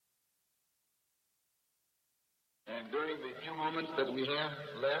And during the few moments that we have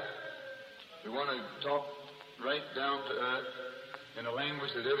left, we want to talk right down to earth in a language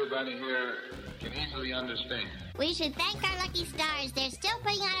that everybody here can easily understand. We should thank our lucky stars. They're still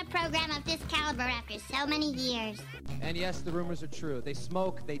putting on a program of this caliber after so many years. And yes, the rumors are true. They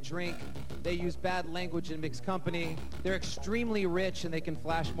smoke, they drink, they use bad language in mixed company. They're extremely rich and they can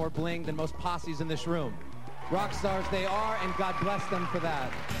flash more bling than most posses in this room. Rock stars they are, and God bless them for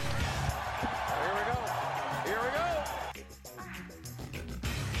that. Here we go.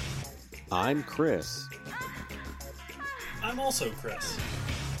 I'm Chris. I'm also Chris.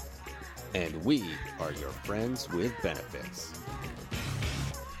 And we are your friends with benefits.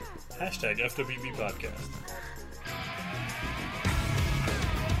 Hashtag FWB Podcast.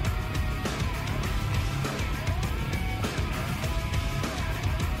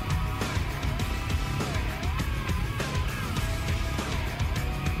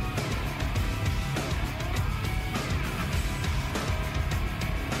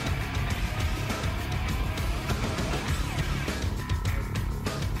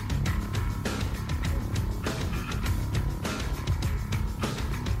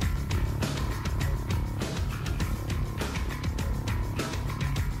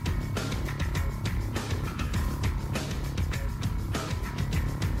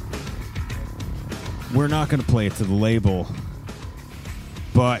 We're not going to play it to the label,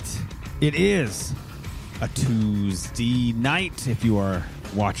 but it is a Tuesday night if you are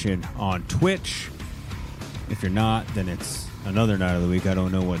watching on Twitch. If you're not, then it's another night of the week. I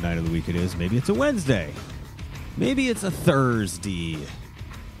don't know what night of the week it is. Maybe it's a Wednesday. Maybe it's a Thursday.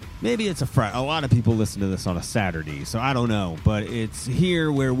 Maybe it's a Friday. A lot of people listen to this on a Saturday, so I don't know. But it's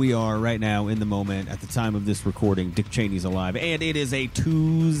here where we are right now in the moment at the time of this recording. Dick Cheney's alive, and it is a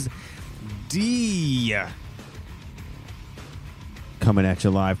Tuesday. Coming at you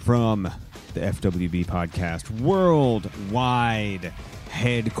live from the FWB Podcast worldwide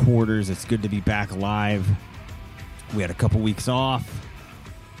headquarters. It's good to be back live. We had a couple weeks off.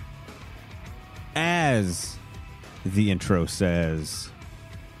 As the intro says,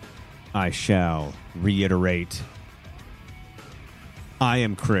 I shall reiterate. I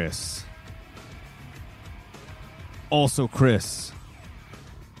am Chris. Also, Chris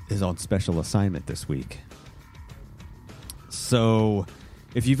is on special assignment this week. So,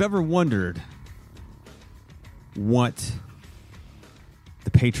 if you've ever wondered what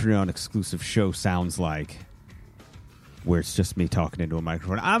the Patreon exclusive show sounds like, where it's just me talking into a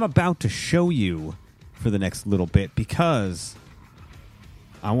microphone, I'm about to show you for the next little bit because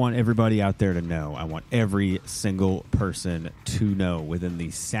I want everybody out there to know. I want every single person to know within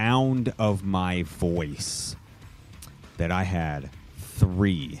the sound of my voice that I had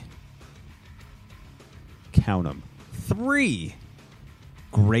 3, count them, 3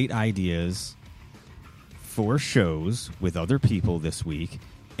 great ideas for shows with other people this week,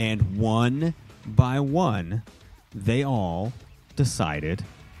 and one by one, they all decided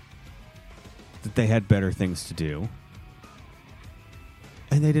that they had better things to do,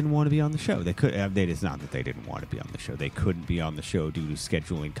 and they didn't want to be on the show. They could. It's not that they didn't want to be on the show. They couldn't be on the show due to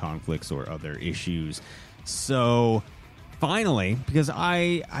scheduling conflicts or other issues. So finally, because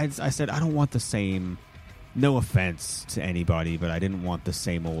I said I don't want the same, no offense to anybody, but I didn't want the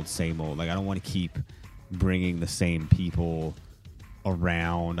same old. Like, I don't want to keep bringing the same people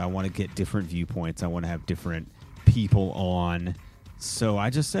around. I want to get different viewpoints. I want to have different people on. So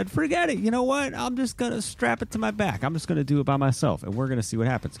I just said, forget it. You know what? I'm just going to strap it to my back. I'm just going to do it by myself, and we're going to see what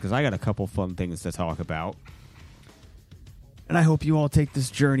happens, because I got a couple fun things to talk about. And I hope you all take this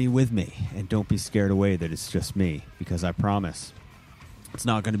journey with me and don't be scared away that it's just me, because I promise it's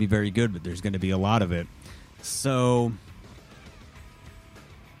not going to be very good, but there's going to be a lot of it. So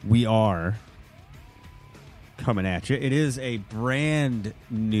we are coming at you. It is a brand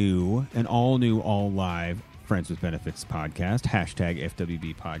new, an all new, all live Friends with Benefits podcast. Hashtag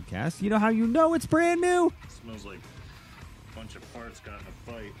FWB Podcast. You know how you know it's brand new? It smells like a bunch of farts got in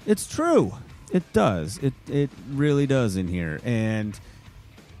a fight. It's true. It does. It really does in here. And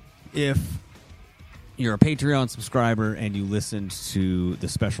if you're a Patreon subscriber and you listened to the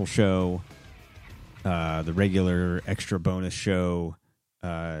special show, the regular extra bonus show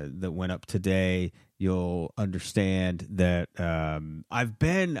that went up today, you'll understand that I've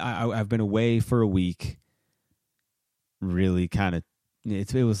been away for a week. Really, kind of,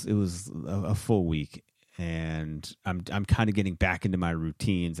 it was a full week. And I'm kind of getting back into my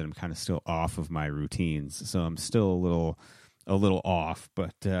routines, and I'm kind of still off of my routines. So I'm still a little off,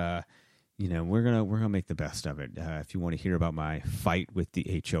 but we're gonna make the best of it. If you want to hear about my fight with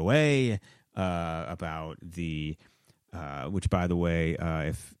the HOA, about the which, by the way,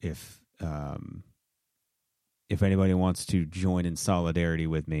 if if anybody wants to join in solidarity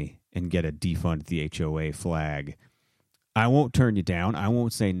with me and get a defund the HOA flag, I won't turn you down. I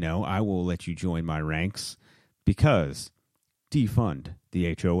won't say no. I will let you join my ranks because defund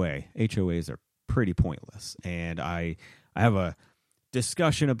the HOA. HOAs are pretty pointless. And I have a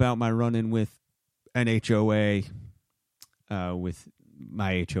discussion about my run-in with an HOA, with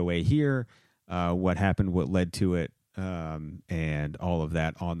my HOA here, what happened, what led to it, and all of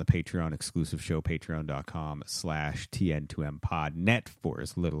that on the Patreon exclusive show, patreon.com/TN2MPodNet for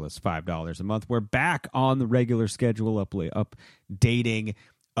as little as $5 a month. We're back on the regular schedule, updating,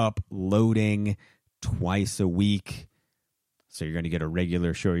 uploading twice a week. So you're going to get a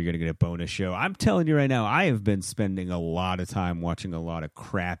regular show, you're going to get a bonus show. I'm telling you right now, I have been spending a lot of time watching a lot of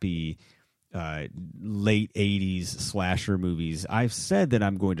crappy late 80s slasher movies. I've said that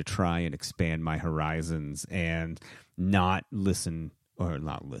I'm going to try and expand my horizons and not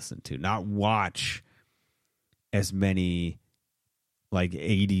watch as many like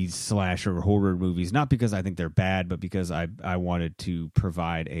 80s slasher horror movies, not because I think they're bad, but because I wanted to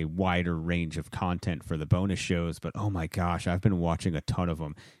provide a wider range of content for the bonus shows. But oh my gosh, I've been watching a ton of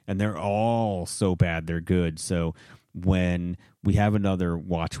them, and they're all so bad they're good. So when we have another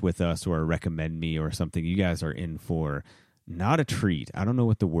watch with us or a recommend me or something, you guys are in for not a treat. I don't know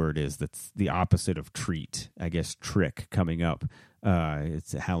what the word is. That's the opposite of treat. I guess trick coming up.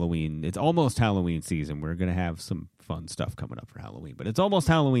 It's Halloween. It's almost Halloween season. We're going to have some fun stuff coming up for Halloween, but it's almost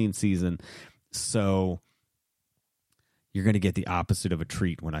Halloween season. So you're going to get the opposite of a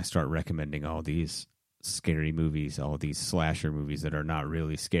treat when I start recommending all these scary movies, all these slasher movies that are not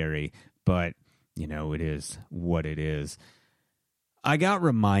really scary, but you know, it is what it is. I got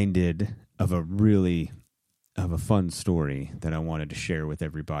reminded of a fun story that I wanted to share with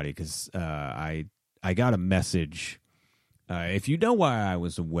everybody because I got a message. If you know why I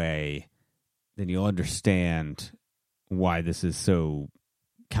was away, then you'll understand why this is so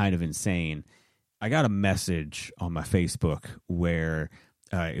kind of insane. I got a message on my Facebook where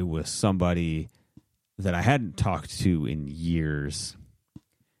it was somebody that I hadn't talked to in years,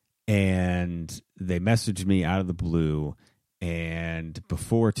 and they messaged me out of the blue, and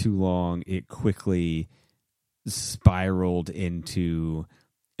before too long, it quickly spiraled into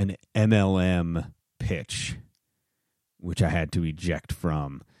an MLM pitch, which I had to eject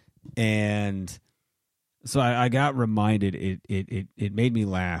from. And so I got reminded, it made me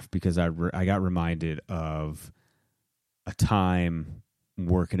laugh because I got reminded of a time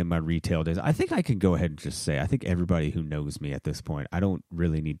working in my retail days. I think I can go ahead and just say, I think everybody who knows me at this point, I don't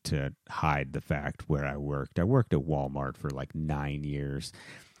really need to hide the fact where I worked. I worked at Walmart for like 9 years.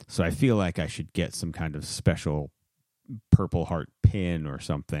 So I feel like I should get some kind of special Purple Heart pin or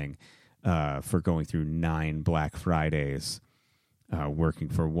something for going through 9 Black Fridays working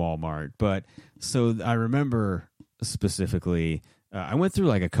for Walmart. But so I remember specifically, I went through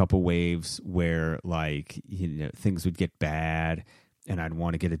like a couple waves where like, you know, things would get bad and I'd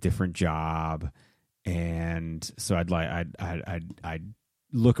want to get a different job. And so I'd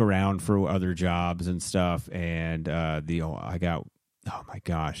look around for other jobs and stuff. And oh my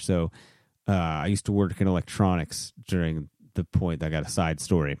gosh. So I used to work in electronics during the point that I got a side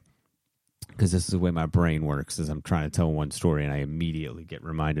story, because this is the way my brain works, is I'm trying to tell one story and I immediately get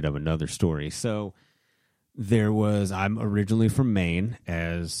reminded of another story. So I'm originally from Maine,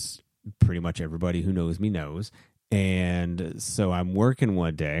 as pretty much everybody who knows me knows. And so I'm working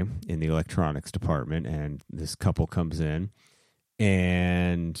one day in the electronics department, and this couple comes in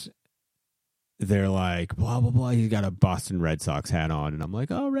and they're like, blah, blah, blah. He's got a Boston Red Sox hat on. And I'm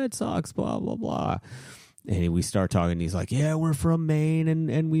like, oh, Red Sox, blah, blah, blah. And we start talking. And he's like, yeah, we're from Maine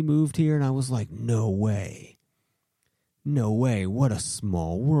and we moved here. And I was like, no way. No way. What a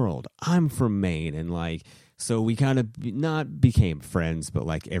small world. I'm from Maine. And like, so we kind of not became friends, but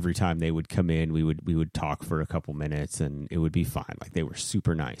like every time they would come in, we would talk for a couple minutes and it would be fine. Like they were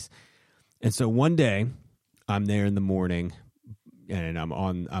super nice. And so one day I'm there in the morning, and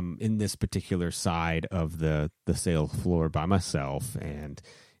I'm in this particular side of the sales floor by myself, and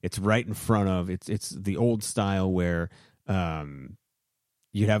it's right in front of it's the old style where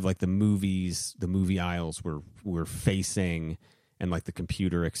you'd have like the movie aisles were facing, and like the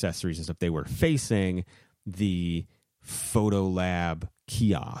computer accessories and stuff, they were facing the photo lab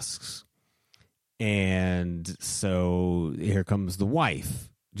kiosks. And so here comes the wife.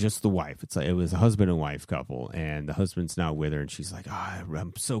 Just the wife. It's like it was a husband and wife couple, and the husband's not with her, and she's like, oh,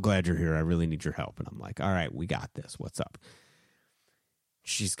 I'm so glad you're here. I really need your help. And I'm like, all right, we got this. What's up?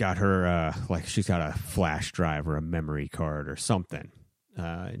 She's got her she's got a flash drive or a memory card or something.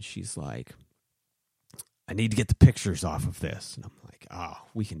 And she's like, I need to get the pictures off of this. And I'm like, oh,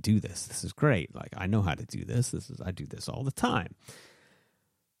 we can do this. This is great. Like, I know how to do this. I do this all the time.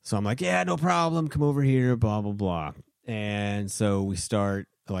 So I'm like, yeah, no problem. Come over here, blah, blah, blah. And so we start,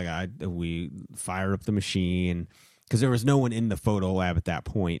 we fire up the machine, because there was no one in the photo lab at that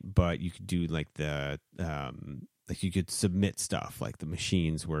point, but you could do like you could submit stuff. Like the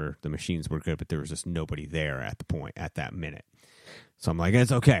machines were good, but there was just nobody there at that minute. So I'm like,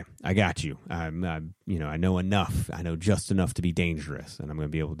 it's okay. I got you. I know enough. I know just enough to be dangerous, and I'm going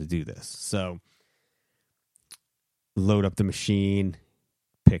to be able to do this. So load up the machine,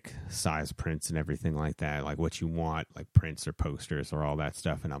 pick size prints and everything like that, like what you want, like prints or posters or all that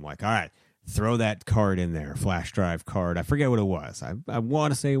stuff. And I'm like, all right, throw that card in there, flash drive card. I forget what it was. I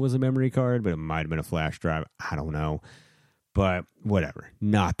want to say it was a memory card, but it might have been a flash drive. I don't know. But whatever,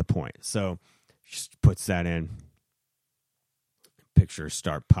 not the point. So just puts that in. Pictures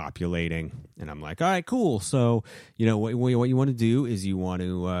start populating, and I'm like, all right, cool. So, what you want to do is you want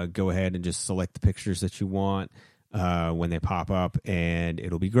to go ahead and just select the pictures that you want when they pop up, and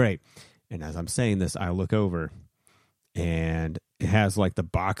it'll be great. And as I'm saying this, I look over, and it has like the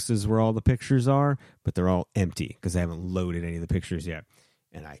boxes where all the pictures are, but they're all empty because I haven't loaded any of the pictures yet.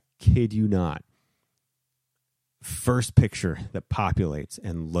 And I kid you not, first picture that populates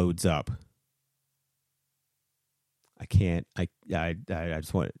and loads up, I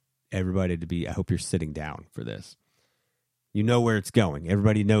just want everybody to be, I hope you're sitting down for this. You know where it's going.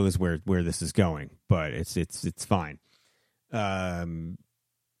 Everybody knows where this is going, but it's fine.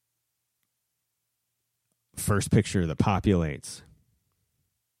 First picture that populates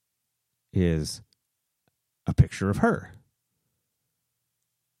is a picture of her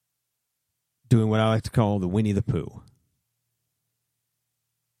doing what I like to call the Winnie the Pooh.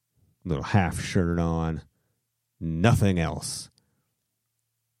 Little half shirt on. Nothing else.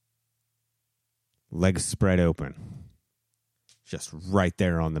 Legs spread open. Just right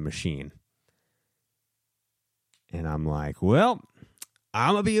there on the machine. And I'm like, well,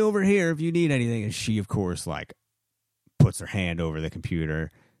 I'm going to be over here if you need anything. And she, of course, like, puts her hand over the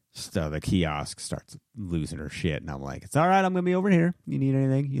computer. So the kiosk starts losing her shit. And I'm like, it's all right. I'm going to be over here. You need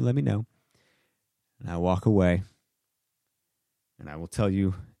anything, you let me know. And I walk away. And I will tell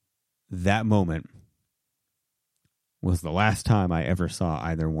you, that moment was the last time I ever saw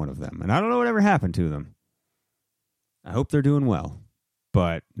either one of them. And I don't know what ever happened to them. I hope they're doing well,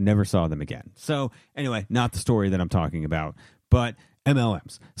 but never saw them again. So anyway, not the story that I'm talking about, but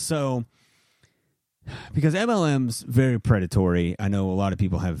MLMs. So because MLMs, very predatory. I know a lot of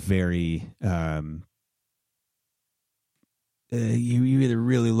people have very, you either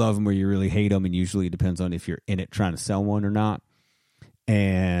really love them or you really hate them. And usually it depends on if you're in it trying to sell one or not.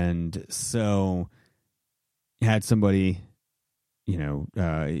 And so had somebody,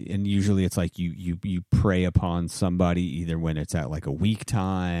 and usually it's like you prey upon somebody either when it's at like a week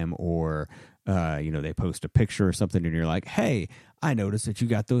time or, they post a picture or something and you're like, hey, I noticed that you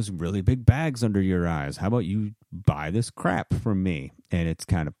got those really big bags under your eyes. How about you buy this crap from me? And it's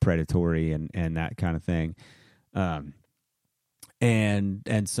kind of predatory and that kind of thing.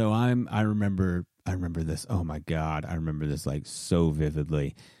 And so I remember this. Oh my God. I remember this like so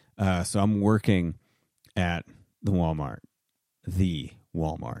vividly. So I'm working at the Walmart,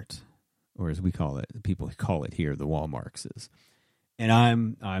 or as we call it, people call it here, the Walmartses. And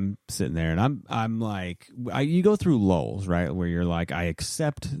I'm sitting there, and I'm like, you go through lulls, right, where you're like, I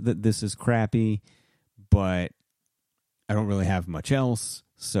accept that this is crappy, but I don't really have much else,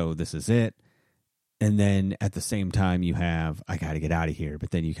 so this is it. And then at the same time, you have, I got to get out of here.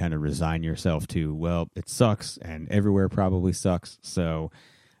 But then you kind of resign yourself to, well, it sucks, and everywhere probably sucks, so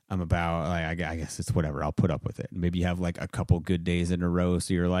I'm about, like, I guess it's whatever. I'll put up with it. Maybe you have like a couple good days in a row,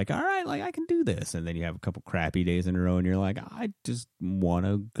 so you're like, all right, like I can do this. And then you have a couple crappy days in a row, and you're like, I just want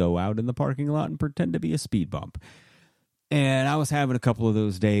to go out in the parking lot and pretend to be a speed bump. And I was having a couple of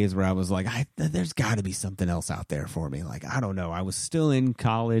those days where I was like, there's got to be something else out there for me. Like, I don't know. I was still in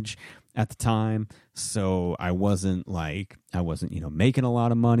college at the time, so I wasn't making a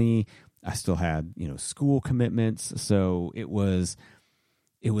lot of money. I still had, school commitments. So it was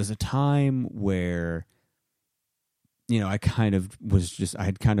a time where, I had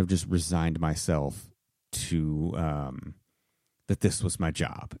kind of just resigned myself to that this was my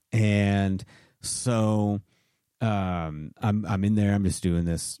job. And so I'm in there, I'm just doing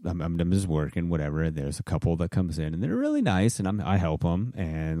this, I'm just working, whatever. And there's a couple that comes in and they're really nice, and I help them,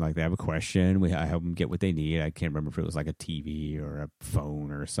 and like they have a question, I help them get what they need. I can't remember if it was like a TV or a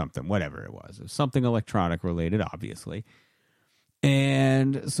phone or something, whatever it was. It was something electronic related, obviously.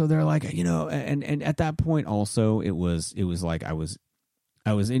 And so they're like, and at that point also it was like I was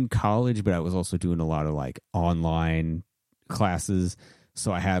in college, but I was also doing a lot of like online classes.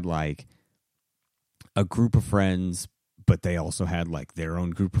 So I had like a group of friends, but they also had like their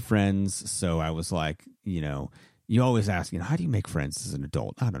own group of friends. So I was like, you know, you always ask, you know, how do you make friends as an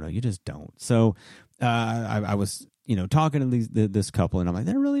adult? I don't know. You just don't. So I was, you know, talking to this couple, and I'm like,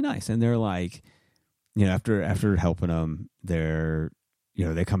 they're really nice. And they're like, you know, after helping them, they're, you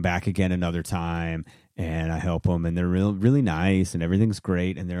know, they come back again another time, and I help them, and they're really nice, and everything's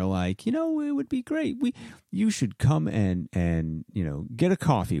great. And they're like, you know, it would be great. You should come and, you know, get a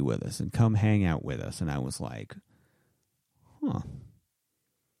coffee with us and come hang out with us. And I was like,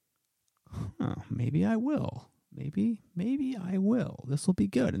 maybe I will. Maybe I will. This will be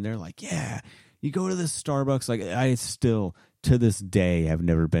good. And they're like, yeah, you go to this Starbucks. Like, I still, to this day, have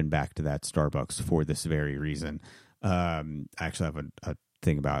never been back to that Starbucks for this very reason. I actually have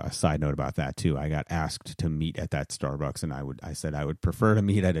a side note about that too. I got asked to meet at that Starbucks, and I said I would prefer to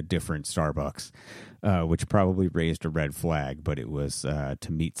meet at a different Starbucks, which probably raised a red flag, but it was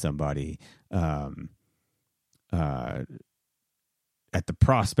to meet somebody at the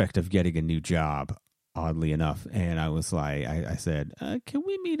prospect of getting a new job, oddly enough. And I was like, I said, can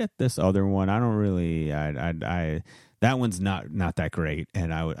we meet at this other one? I don't really, that one's not that great,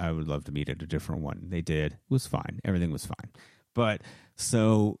 and I would love to meet at a different one. They did. It was fine. Everything was fine. But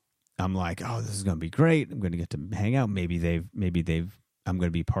so I'm like, oh, this is going to be great. I'm going to get to hang out. Maybe I'm going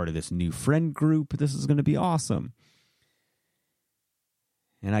to be part of this new friend group. This is going to be awesome.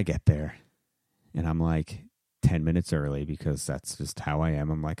 And I get there, and I'm like 10 minutes early, because that's just how I am.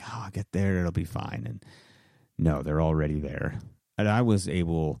 I'm like, oh, I'll get there. It'll be fine. And no, they're already there. And I was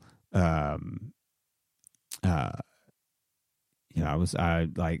able, you know, I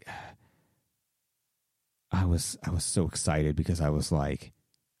was so excited, because I was like,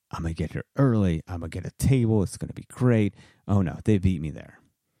 I'm going to get here early. I'm going to get a table. It's going to be great. Oh no, they beat me there.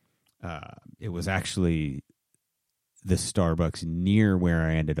 It was actually the Starbucks near where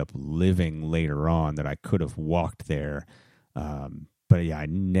I ended up living later on that I could have walked there. But yeah, I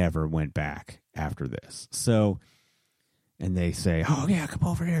never went back after this. So, and they say, oh yeah, come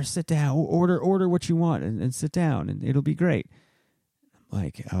over here, sit down, order what you want and sit down, and it'll be great. I'm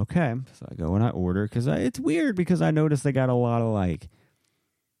like, okay. So I go and I order, because it's weird, because I noticed they got a lot of like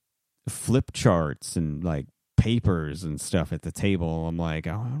flip charts and like papers and stuff at the table. I'm like,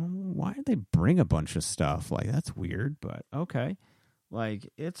 oh, why did they bring a bunch of stuff? Like, that's weird, but okay. Like,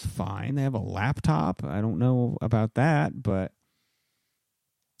 it's fine. They have a laptop. I don't know about that, but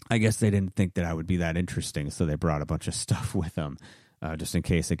I guess they didn't think that I would be that interesting, so they brought a bunch of stuff with them. Just in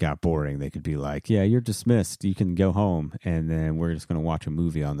case it got boring, they could be like, yeah, you're dismissed. You can go home, and then we're just going to watch a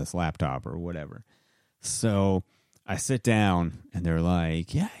movie on this laptop or whatever. So I sit down, and they're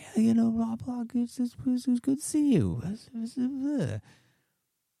like, yeah, you know, blah, blah, it's good to see you.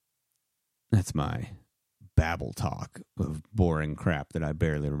 That's my babble talk of boring crap that I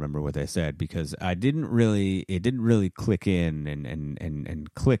barely remember what they said, because it didn't really click in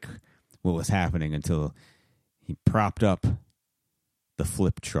and click what was happening until he propped up the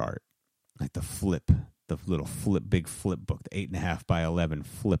flip chart, like the little big flip book, the 8.5 by 11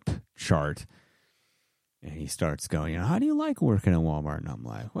 flip chart. And he starts going, you know, how do you like working at Walmart? And I'm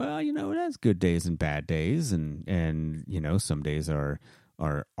like, well, you know, it has good days and bad days. And you know, some days are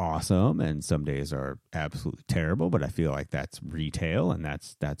awesome, and some days are absolutely terrible. But I feel like that's retail, and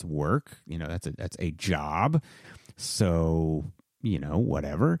that's work. You know, that's a job. So, you know,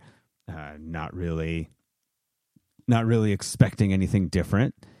 whatever. Not really expecting anything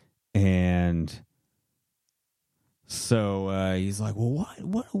different. And so he's like, well,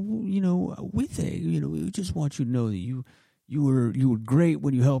 what, you know, we think, you know, we just want you to know that you were great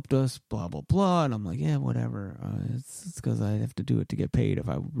when you helped us, blah, blah, blah. And I'm like, yeah, whatever. It's because I have to do it to get paid. If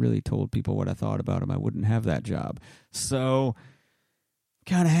I really told people what I thought about them, I wouldn't have that job. So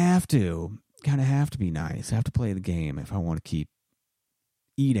kind of have to be nice. I have to play the game if I want to keep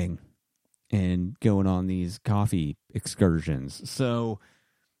eating and going on these coffee excursions. So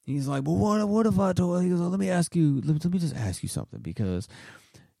he's like, well, what if I told? He goes, well, let me just ask you something, because,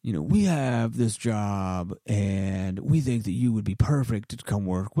 you know, we have this job and we think that you would be perfect to come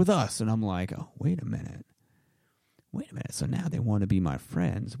work with us. And I'm like, oh, wait a minute. So now they want to be my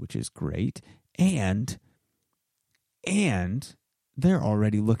friends, which is great. And they're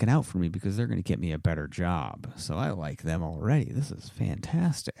already looking out for me, because they're going to get me a better job. So I like them already. This is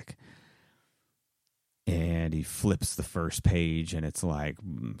fantastic. And he flips the first page, and it's like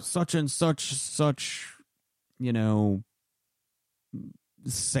such and such, you know,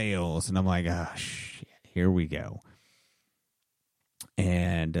 sales. And I'm like, oh, shit, here we go.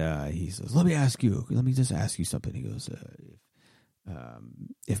 And he says, let me just ask you something. He goes,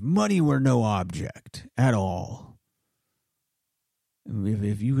 if money were no object at all,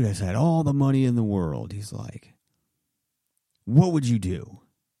 if you guys had all the money in the world, he's like, what would you do?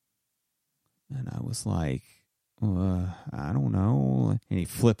 And I was like, I don't know. And he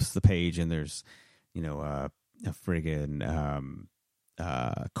flips the page, and there's, a friggin'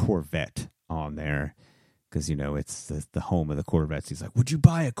 Corvette on there, because, it's the home of the Corvettes. He's like, would you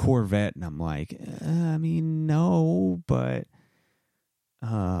buy a Corvette? And I'm like, I mean, no, but,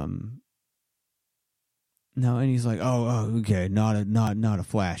 no. And he's like, oh, okay, not a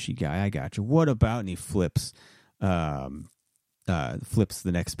flashy guy. I got you. What about? And he flips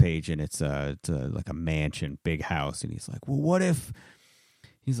the next page, and it's like a mansion, big house. And he's like, well, what if?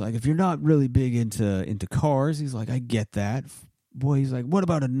 He's like, if you're not really big into cars, he's like, I get that. Boy, he's like, what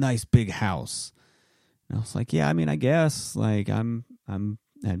about a nice big house? And I was like, yeah, I mean, I guess, like,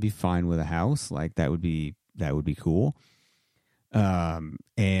 I'd be fine with a house. Like, that would be cool. And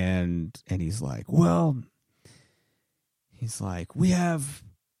he's like, well, we have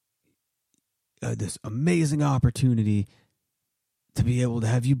this amazing opportunity to be able to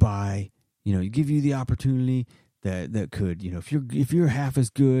have you buy, give you the opportunity that could, if you're half as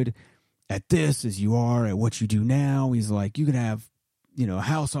good at this as you are at what you do now, he's like, you could have, a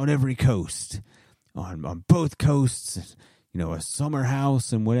house on every coast, on both coasts, a summer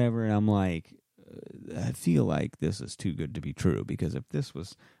house and whatever. And I'm like, I feel like this is too good to be true, because if this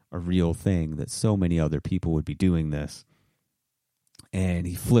was a real thing, that so many other people would be doing this. And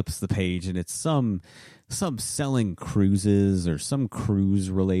he flips the page, and it's some selling cruises or some cruise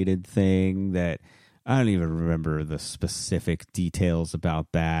related thing that I don't even remember the specific details about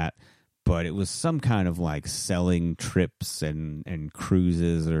that, but it was some kind of like selling trips and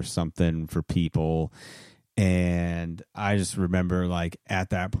cruises or something for people. And I just remember, like, at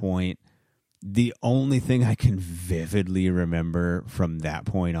that point, the only thing I can vividly remember from that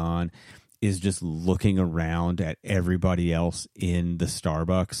point on is just looking around at everybody else in the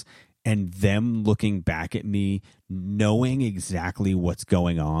Starbucks and them looking back at me, knowing exactly what's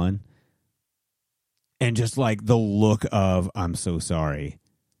going on. And just like the look of, I'm so sorry,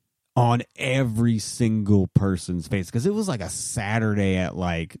 on every single person's face. Because it was like a Saturday at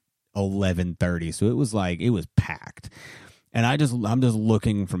like 11:30. So it was packed. And I'm just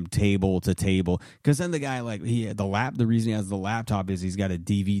looking from table to table, because then the guy, like, the reason he has the laptop is he's got a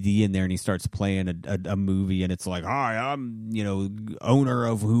DVD in there, and he starts playing a movie, and it's like, hi, I'm owner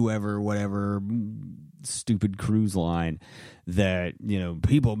of whatever stupid cruise line that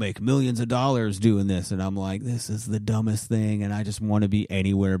people make millions of dollars doing this, and I'm like, this is the dumbest thing, and I just want to be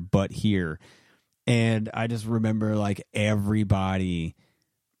anywhere but here. And I just remember, like, everybody,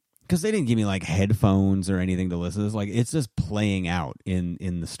 because they didn't give me like headphones or anything to listen to this. Like, it's just playing out in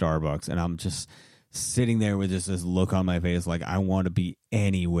the Starbucks, and I'm just sitting there with just this look on my face, like, I want to be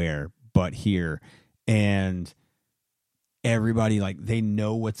anywhere but here. And everybody, like, they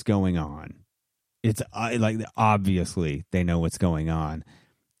know what's going on. It's like, obviously they know what's going on,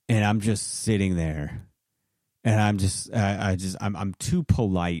 and I'm just sitting there, and I'm too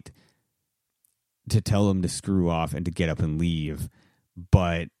polite to tell them to screw off and to get up and leave,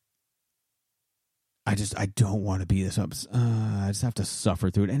 but I don't want to be this up. I just have to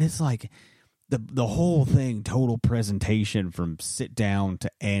suffer through it. And it's like the whole thing, total presentation from sit down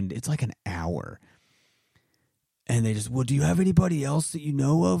to end, it's like an hour. And they just, well, do you have anybody else that you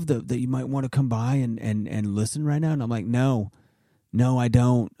know of that you might want to come by and listen right now? And I'm like, no, I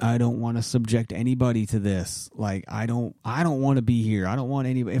don't. I don't want to subject anybody to this. Like, I don't want to be here. I don't want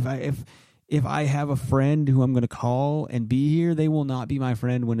anybody. If I have a friend who I'm going to call and be here, they will not be my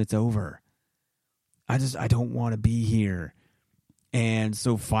friend when it's over. I don't want to be here. And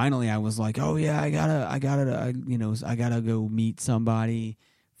so finally I was like, oh yeah, I gotta go meet somebody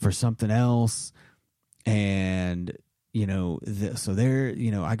for something else. And, so there,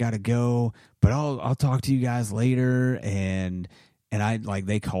 I gotta go, but I'll talk to you guys later. And I, like,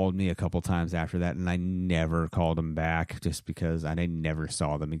 they called me a couple times after that, and I never called them back, just because I never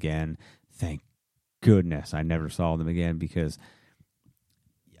saw them again. Thank goodness I never saw them again, because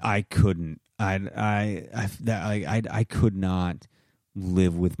I couldn't. I could not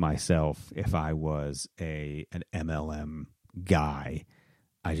live with myself if I was an MLM guy.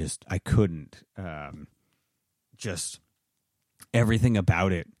 I couldn't. Just everything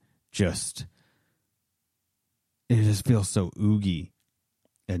about it just feels so oogie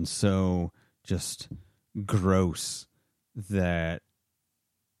and so just gross that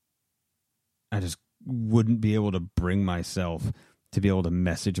I just wouldn't be able to bring myself to be able to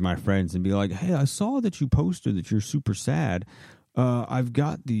message my friends and be like, hey, I saw that you posted that you're super sad. I've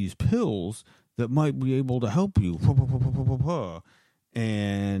got these pills that might be able to help you.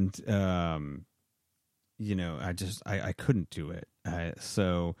 And, I couldn't do it.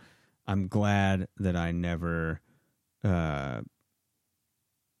 So I'm glad that I never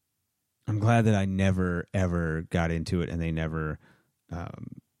ever got into it, and they never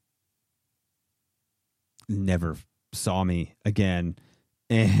saw me again.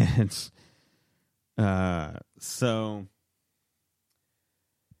 And so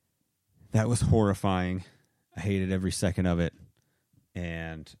that was horrifying. I hated every second of it.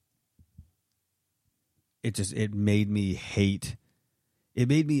 And it made me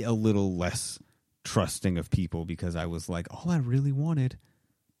a little less trusting of people, because I was like, all I really wanted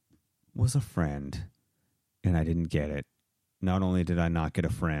was a friend, and I didn't get it. Not only did I not get a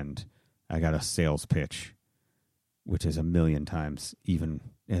friend, I got a sales pitch, which is 1,000,000 times even,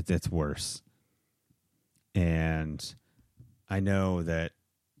 it's worse. And I know that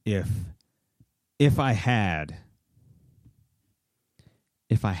if I had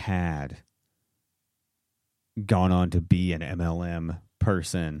gone on to be an MLM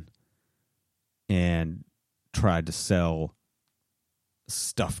person and tried to sell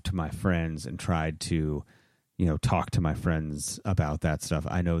stuff to my friends and tried to, talk to my friends about that stuff,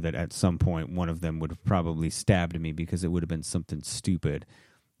 I know that at some point one of them would have probably stabbed me, because it would have been something stupid.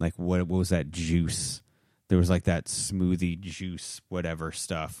 Like, what was that juice? There was like that smoothie juice, whatever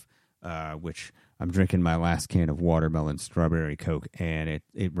stuff, which I'm drinking my last can of watermelon strawberry Coke, and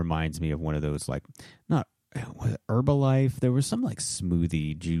it reminds me of one of those, like, not Herbalife. There was some like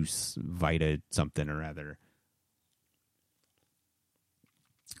smoothie juice, Vita something or other.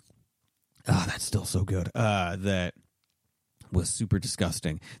 Oh, that's still so good. That was super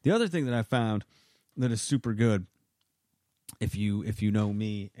disgusting. The other thing that I found that is super good, if you know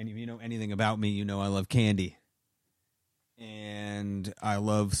me and if you know anything about me, you know I love candy. And I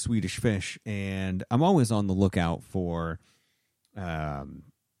love Swedish Fish, and I'm always on the lookout for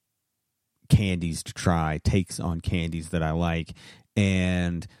candies to try, takes on candies that I like.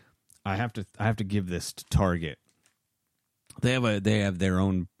 And I have to give this to Target. They have their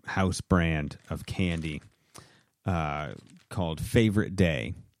own house brand of candy called Favorite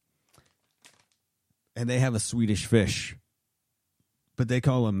Day. And they have a Swedish Fish, but they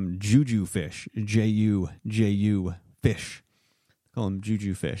call them Juju Fish, J-U-J-U fish. They call them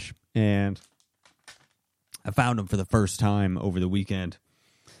Juju Fish. And I found them for the first time over the weekend,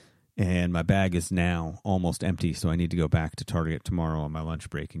 and my bag is now almost empty, so I need to go back to Target tomorrow on my lunch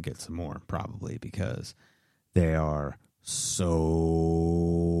break and get some more, probably, because they are so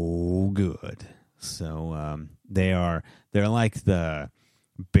good. So they're like the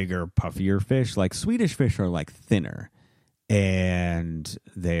bigger, puffier fish. Like Swedish Fish are like thinner, and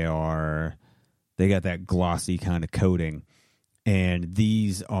they got that glossy kind of coating, and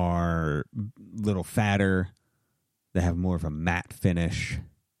these are a little fatter. They have more of a matte finish,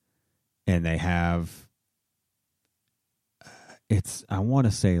 and they have I want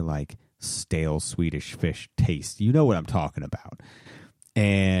to say like stale Swedish Fish taste. You know what I'm talking about.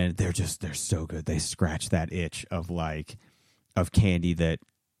 And they're so good. They scratch that itch of candy that,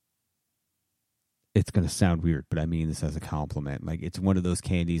 it's going to sound weird, but I mean this as a compliment. Like, it's one of those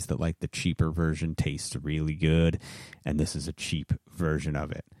candies that, like, the cheaper version tastes really good, and this is a cheap version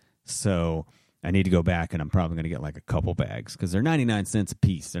of it. So I need to go back, and I'm probably going to get like a couple bags, because they're 99 cents a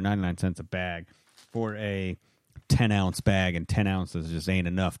piece. They're 99 cents a bag for a 10-ounce bag, and 10 ounces just ain't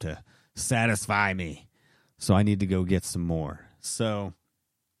enough to satisfy me. So I need to go get some more. So,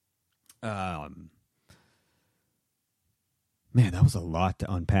 man, that was a lot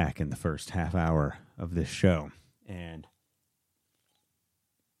to unpack in the first half hour of this show. And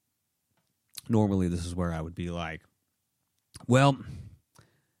normally this is where I would be like, well,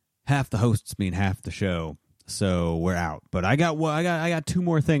 half the hosts mean half the show, so we're out. But I got two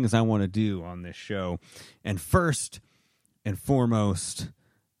more things I want to do on this show. And first and foremost,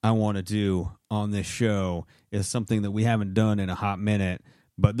 I want to do on this show is something that we haven't done in a hot minute.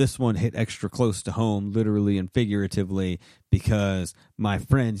 But this one hit extra close to home, literally and figuratively, because, my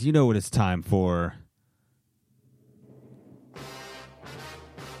friends, you know what it's time for.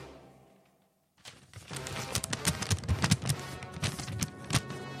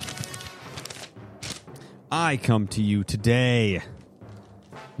 I come to you today,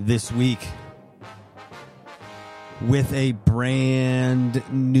 this week, with a brand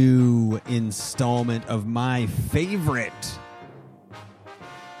new installment of my favorite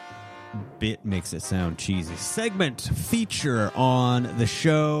bit makes it sound cheesy segment feature on the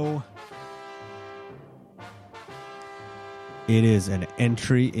show. It is an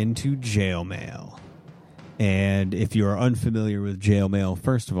entry into jail mail. And if you are unfamiliar with jail mail,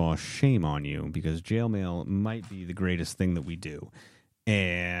 first of all, shame on you, because jail mail might be the greatest thing that we do.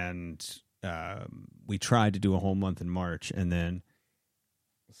 And we tried to do a whole month in March, and then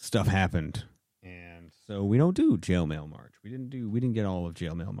stuff happened. And so we don't do jail mail March. We didn't get all of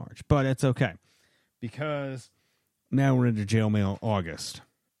jail mail March, but it's okay, because now we're into jail mail August,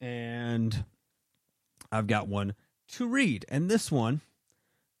 and I've got one to read. And this one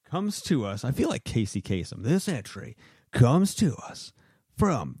comes to us. I feel like Casey Kasem. This entry comes to us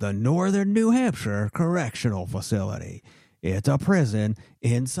from the Northern New Hampshire Correctional Facility. It's a prison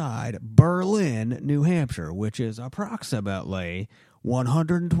inside Berlin, New Hampshire, which is approximately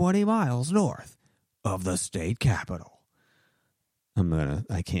 120 miles north of the state capital.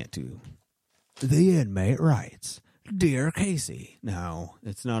 I can't do. The inmate writes, "Dear Casey." Now,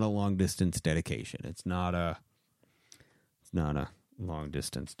 it's not a long distance dedication. It's not a long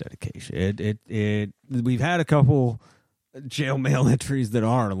distance dedication. We've had a couple jail mail entries that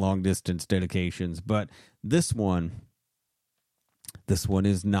are long distance dedications, but this one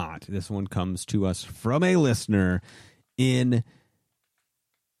is not. This one comes to us from a listener in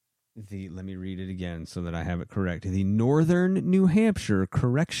let me read it again so that I have it correct. The Northern New Hampshire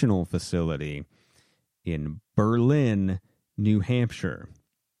Correctional Facility in Berlin, New Hampshire.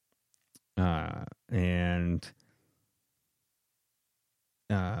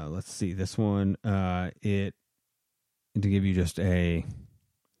 Let's see, this one, to give you just there's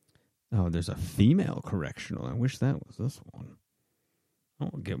a female correctional. I wish that was this one. I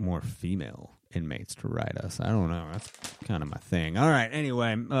want to get more female inmates to write us. I don't know. That's kind of my thing. All right.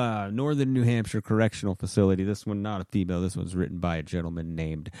 Anyway, Northern New Hampshire Correctional Facility. This one, not a female. This one's written by a gentleman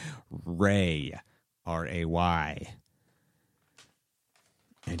named Ray, R-A-Y.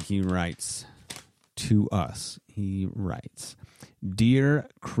 And he writes to us. He writes, "Dear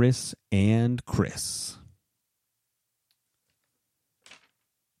Chris and Chris."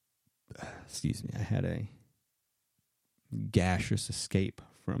 Excuse me. I had a gaseous escape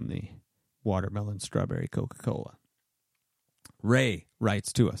from the watermelon strawberry Coca-Cola. Ray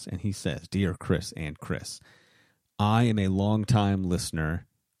writes to us, and he says, "Dear Chris and Chris, I am a longtime listener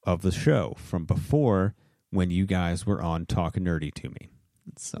of the show from before when you guys were on Talking Nerdy to Me."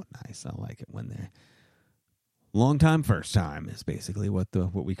 It's so nice. I like it when they're long time, first time is basically what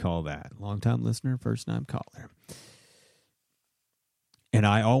we call that. Long time listener, first time caller. And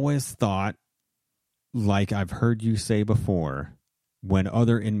I always thought, like I've heard you say before, when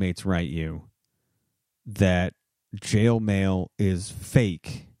other inmates write you, that jail mail is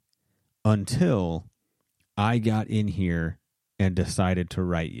fake until I got in here and decided to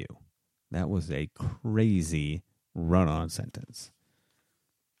write you. That was a crazy run-on sentence.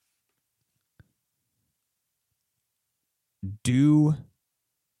 Due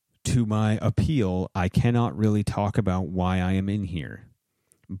to my appeal, I cannot really talk about why I am in here,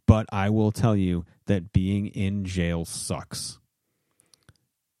 but I will tell you that being in jail sucks.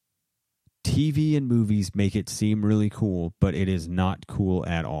 TV and movies make it seem really cool, but it is not cool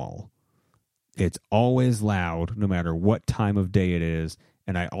at all. It's always loud, no matter what time of day it is,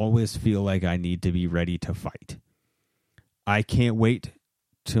 and I always feel like I need to be ready to fight. I can't wait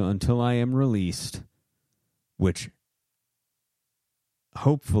until I am released, which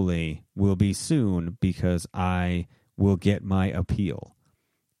hopefully will be soon, because I will get my appeal.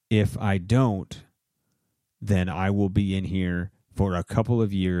 If I don't, then I will be in here for a couple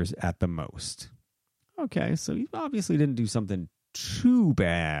of years at the most. Okay, so you obviously didn't do something too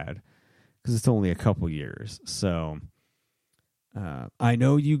bad, because it's only a couple years. So I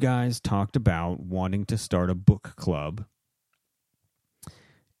know you guys talked about wanting to start a book club,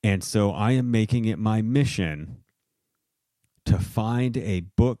 and so I am making it my mission to find a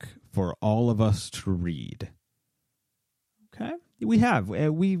book for all of us to read. Okay?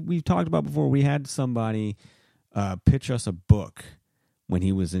 We've talked about before, we had somebody pitch us a book when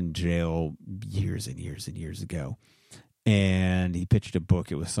he was in jail years and years and years ago. And he pitched a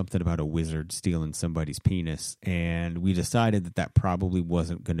book. It was something about a wizard stealing somebody's penis. And we decided that probably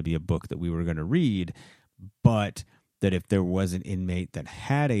wasn't going to be a book that we were going to read, but that if there was an inmate that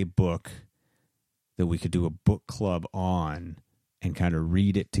had a book that we could do a book club on and kind of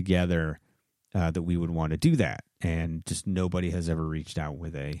read it together, that we would want to do that. And just nobody has ever reached out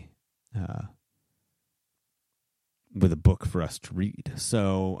with a book for us to read.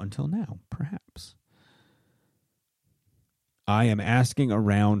 So until now, perhaps. I am asking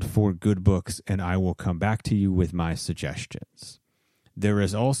around for good books, and I will come back to you with my suggestions. There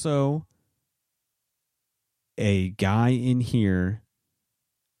is also a guy in here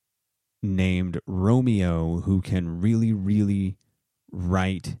named Romeo who can really, really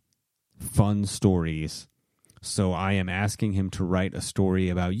write fun stories So I am asking him to write a story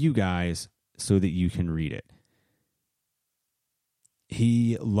about you guys so that you can read it.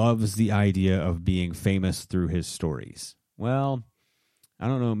 He loves the idea of being famous through his stories. Well, I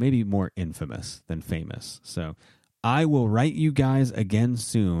don't know, maybe more infamous than famous. So I will write you guys again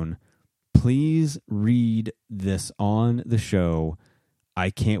soon. Please read this on the show. I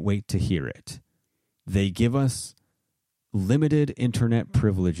can't wait to hear it. They give us limited internet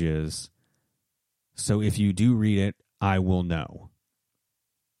privileges, so if you do read it, I will know.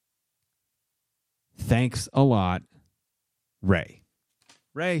 Thanks a lot, Ray.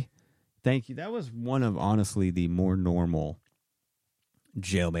 Ray, thank you. That was one of, honestly, the more normal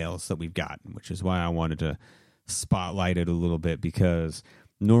jail mails that we've gotten, which is why I wanted to spotlight it a little bit, because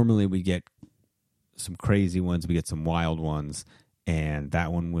normally we get some crazy ones, we get some wild ones, and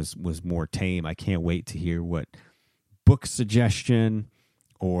that one was more tame. I can't wait to hear what book suggestion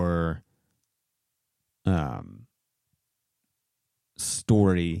or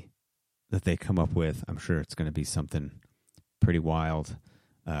story that they come up with. I'm sure it's going to be something pretty wild.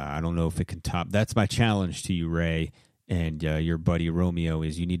 I don't know if it can top. That's my challenge to you, Ray, and your buddy Romeo,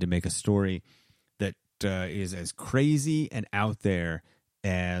 is you need to make a story that is as crazy and out there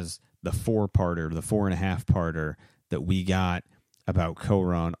as the 4-parter, the 4.5-parter that we got about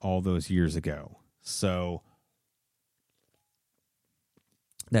Choron all those years ago. So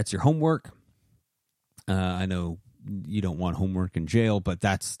that's your homework. I know you don't want homework in jail, but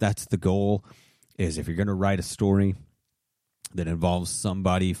that's the goal, is if you're going to write a story that involves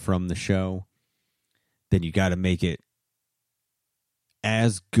somebody from the show, then you got to make it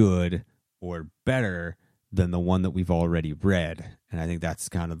as good or better than the one that we've already read. And I think that's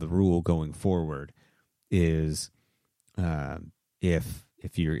kind of the rule going forward, is if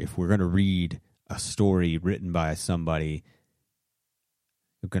we're going to read a story written by somebody,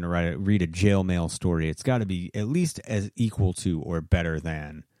 we're going to read a jail mail story, it's got to be at least as equal to or better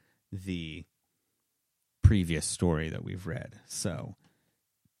than the previous story that we've read. So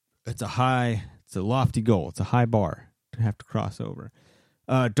it's a lofty goal. It's a high bar to have to cross over.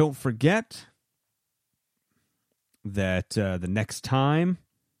 Don't forget that the next time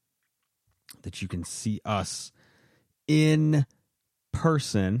that you can see us in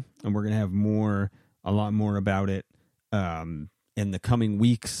person, and we're going to have a lot more about it in the coming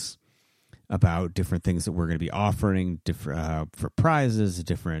weeks, about different things that we're going to be offering, different for prizes,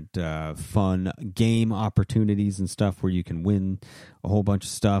 different fun game opportunities and stuff where you can win a whole bunch of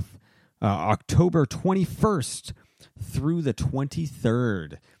stuff. October 21st through the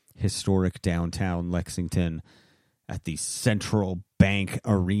 23rd, historic downtown Lexington at the Central Bank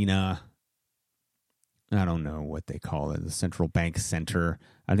Arena. I don't know what they call it, the Central Bank Center.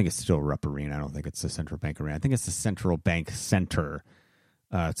 I think it's still Rupp Arena. I don't think it's the Central Bank Arena. I think it's the Central Bank Center.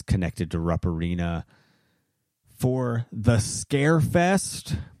 It's connected to Rupp Arena for the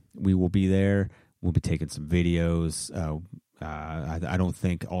Scarefest. We will be there. We'll be taking some videos. I don't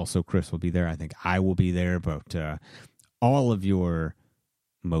think also Chris will be there. I think I will be there, but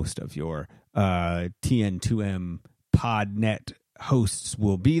most of your TN2M Podnet hosts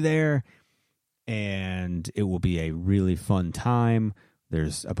will be there, and it will be a really fun time.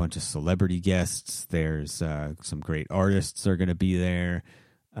 There's a bunch of celebrity guests. There's some great artists are going to be there.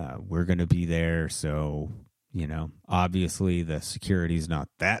 We're going to be there. So, obviously the security's not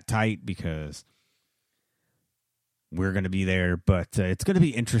that tight because we're going to be there, but it's going to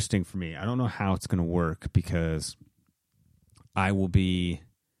be interesting for me. I don't know how it's going to work because I'll be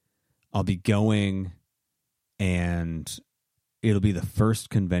going, and it'll be the first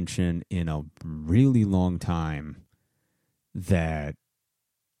convention in a really long time that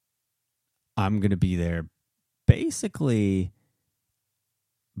I'm going to be there basically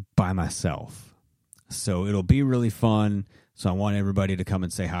by myself. So it'll be really fun. So I want everybody to come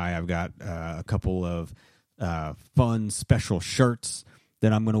and say hi. I've got a couple of fun special shirts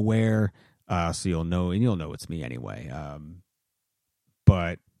that I'm going to wear. So you'll know it's me anyway.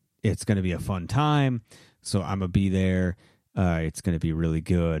 But it's going to be a fun time. So I'm going to be there. It's going to be really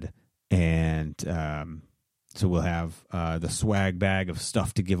good. And so we'll have the swag bag of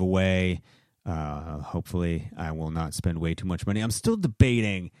stuff to give away. Hopefully I will not spend way too much money. I'm still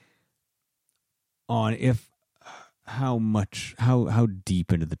debating on how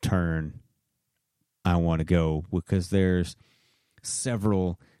deep into the turn I want to go, because there's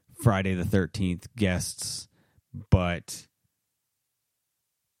several Friday the 13th guests, but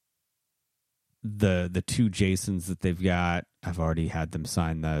the two Jasons that they've got, I've already had them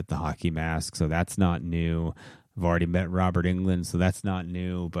sign the hockey mask, so that's not new. I've already met Robert Englund, so that's not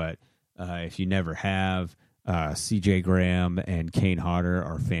new, but if you never have, CJ Graham and Kane Hodder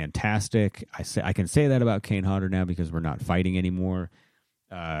are fantastic. I can say that about Kane Hodder now because we're not fighting anymore.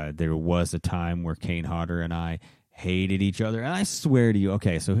 There was a time where Kane Hodder and I hated each other, and I swear to you.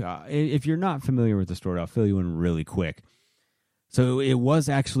 Okay, so if you're not familiar with the story, I'll fill you in really quick. So it was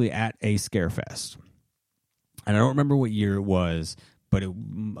actually at a Scarefest, and I don't remember what year it was, but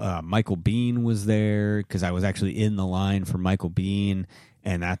Michael Biehn was there because I was actually in the line for Michael Biehn,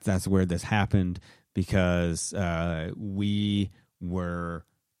 and that's where this happened because we were.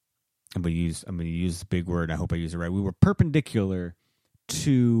 I'm going to use the big word. I hope I use it right. We were perpendicular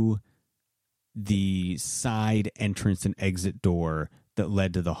to the side entrance and exit door that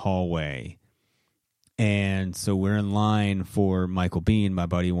led to the hallway. And so we're in line for Michael Biehn. My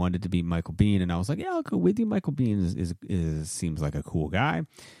buddy wanted to be Michael Biehn, and I was like, yeah, I'll go with you. Michael Biehn seems like a cool guy.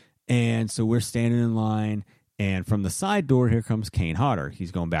 And so we're standing in line, and from the side door, here comes Kane Hodder.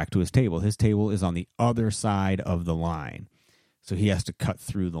 He's going back to his table. His table is on the other side of the line. So he has to cut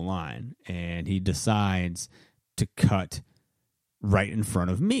through the line, and he decides to cut right in front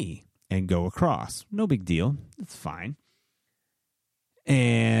of me and go across. No big deal. It's fine.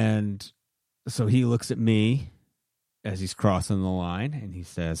 And so he looks at me as he's crossing the line, and he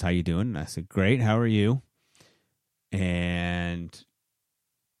says, how you doing? And I said, great. How are you? And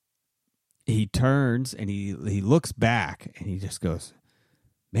he turns, and he looks back, and he just goes,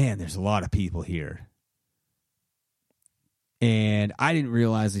 man, there's a lot of people here. And I didn't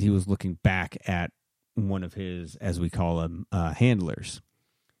realize that he was looking back at one of his, as we call them, handlers.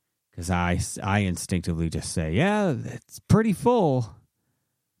 Because I instinctively just say, yeah, it's pretty full.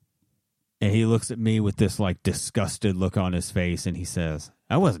 And he looks at me with this like disgusted look on his face, and he says,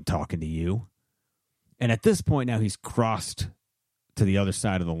 I wasn't talking to you. And at this point now he's crossed to the other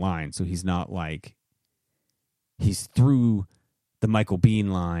side of the line. So he's not like, he's through the Michael Biehn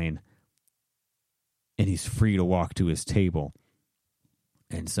line, and he's free to walk to his table.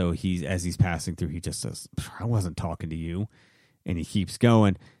 And so as he's passing through, he just says, I wasn't talking to you. And he keeps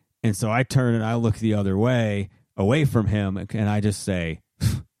going. And so I turn and I look the other way, away from him, and I just say,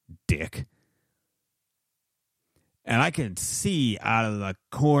 dick. And I can see out of the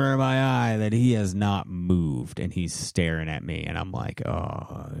corner of my eye that he has not moved, and he's staring at me. And I'm like,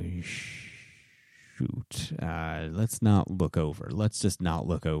 oh, shoot. Let's not look over. Let's just not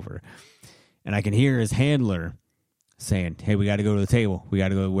look over. And I can hear his handler saying, hey, we got to go to the table. We got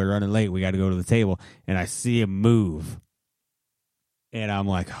to go. We're running late. We got to go to the table. And I see him move. And I'm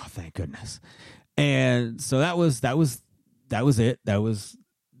like, oh, thank goodness. And so that was it. That was,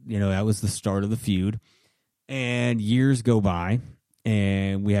 that was the start of the feud. And years go by,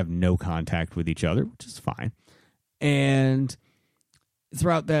 and we have no contact with each other, which is fine. And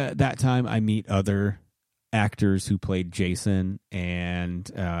throughout that time, I meet other actors who played Jason,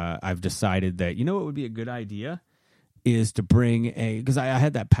 and I've decided that, you know what would be a good idea is to bring because I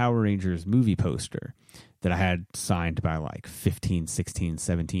had that Power Rangers movie poster that I had signed by like 15, 16,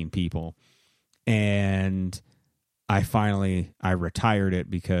 17 people. And I retired it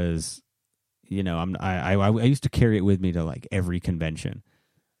because, you know, I used to carry it with me to like every convention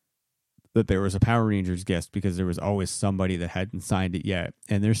that there was a Power Rangers guest, because there was always somebody that hadn't signed it yet.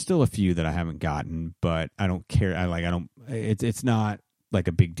 And there's still a few that I haven't gotten, but I don't care. It's not like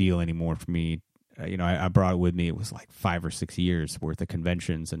a big deal anymore for me. I brought it with me. It was like 5 or 6 years worth of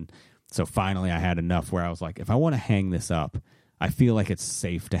conventions. And so finally I had enough where I was like, if I want to hang this up, I feel like it's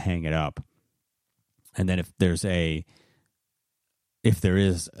safe to hang it up. And then if there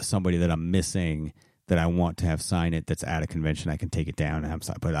is somebody that I'm missing that I want to have sign it that's at a convention, I can take it down and have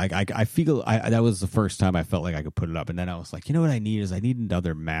sign. But I feel that was the first time I felt like I could put it up. And then I was like, you know what I need is I need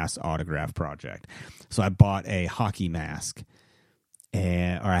another mass autograph project. So I bought a hockey mask.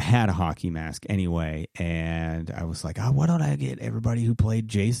 Or I had a hockey mask anyway, and I was like, why don't I get everybody who played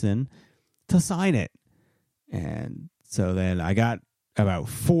Jason to sign it? And so then I got about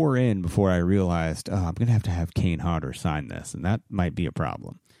 4 in before I realized, I'm going to have Kane Hodder sign this, and that might be a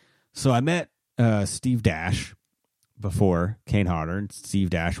problem. So I met Steve Dash before Kane Hodder, and Steve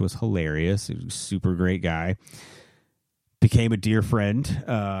Dash was hilarious. He was a super great guy. Became a dear friend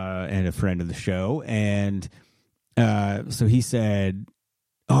and a friend of the show, and so he said,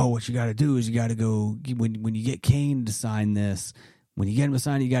 oh, what you got to do is you got to go, when you get Kane to sign this, when you get him to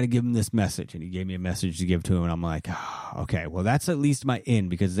sign it, you got to give him this message. And he gave me a message to give to him. And I'm like, okay, well, that's at least my in,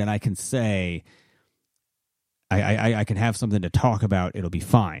 because then I can say, I can have something to talk about. It'll be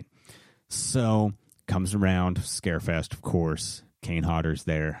fine. So comes around, Scarefest, of course. Kane Hodder's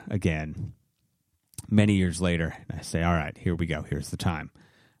there again. Many years later, and I say, all right, here we go. Here's the time.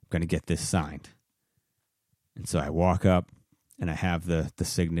 I'm going to get this signed. And so I walk up, and I have the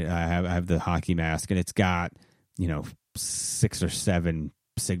signet. I have the hockey mask, and it's got 6 or 7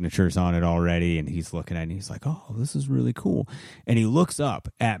 signatures on it already. And he's looking at it, and he's like, "Oh, this is really cool." And he looks up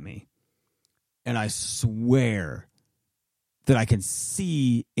at me, and I swear that I can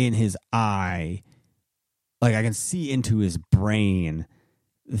see in his eye, like I can see into his brain,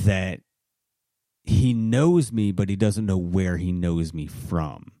 that he knows me, but he doesn't know where he knows me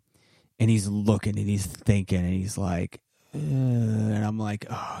from. And he's looking and he's thinking and he's like, and I'm like,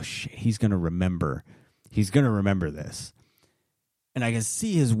 oh shit, he's going to remember. He's going to remember this. And I can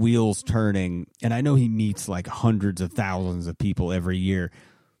see his wheels turning. And I know he meets like hundreds of thousands of people every year.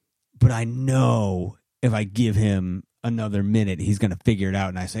 But I know if I give him another minute, he's going to figure it out.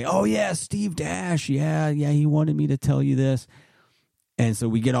 And I say, oh yeah, Steve Dash. Yeah, he wanted me to tell you this. And so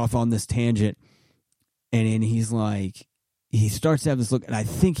we get off on this tangent. And then he's like, he starts to have this look, and I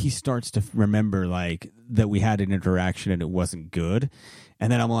think he starts to remember like that we had an interaction and it wasn't good. And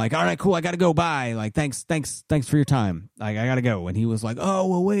then I'm like, all right, cool, I got to go. Bye. Like, thanks for your time. Like, I got to go. And he was like, oh,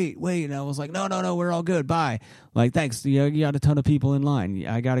 well, wait. And I was like, no, we're all good. Bye. Like, thanks. You got a ton of people in line.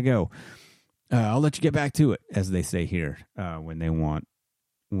 I got to go. I'll let you get back to it, as they say here, when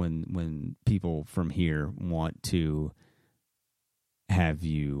people from here want to have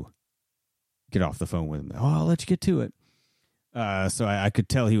you get off the phone with them. Oh, I'll let you get to it. So I could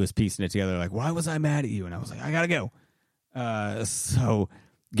tell he was piecing it together. Like, why was I mad at you? And I was like, I gotta go. So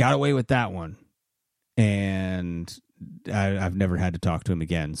got away with that one. And I've never had to talk to him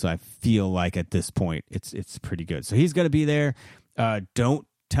again. So I feel like at this point, it's pretty good. So he's going to be there. Don't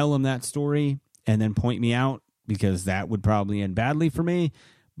tell him that story and then point me out, because that would probably end badly for me.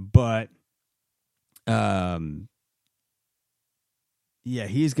 But, yeah,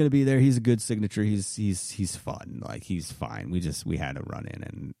 he's going to be there. He's a good signature. He's fun. Like, he's fine. We had a run in,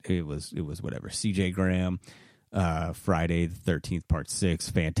 and it was whatever. CJ Graham, Friday the 13th, part 6.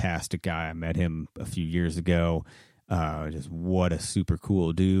 Fantastic guy. I met him a few years ago. Just what a super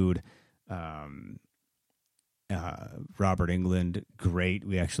cool dude. Robert Englund, great.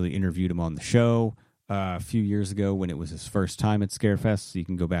 We actually interviewed him on the show a few years ago when it was his first time at Scarefest. So you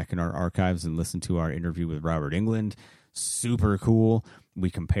can go back in our archives and listen to our interview with Robert Englund. Super cool. We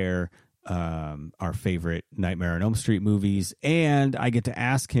compare our favorite Nightmare on Elm Street movies, and I get to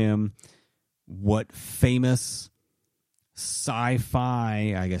ask him what famous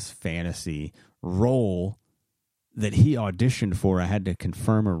sci-fi, I guess fantasy, role that he auditioned for. I had to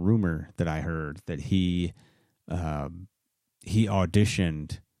confirm a rumor that I heard that he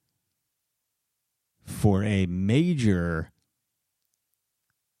auditioned for a major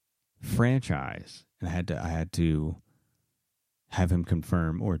franchise, and I had to have him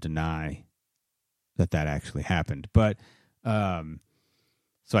confirm or deny that actually happened. But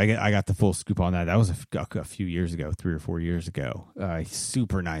so I got the full scoop on that. That was a few years ago, 3 or 4 years ago.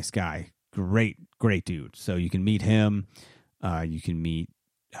 Super nice guy, great dude. So you can meet him. You can meet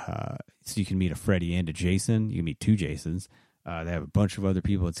a Freddie and a Jason. You can meet 2 Jasons. They have a bunch of other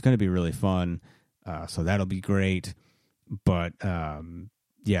people. It's going to be really fun. So that'll be great. But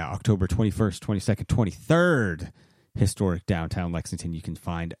yeah, October 21st, 22nd, 23rd. Historic downtown Lexington. You can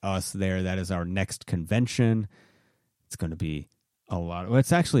find us there. That is our next convention. It's going to be a lot. Well,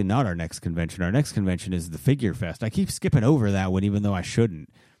 it's actually not our next convention. Our next convention is the Figure Fest. I keep skipping over that one, even though I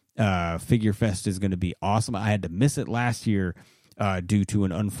shouldn't. Figure Fest is going to be awesome. I had to miss it last year due to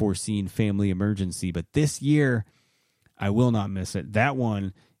an unforeseen family emergency, but this year I will not miss it. That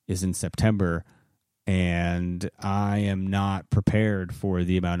one is in September, and I am not prepared for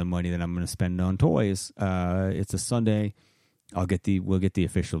the amount of money that I'm going to spend on toys. It's a Sunday. We'll get the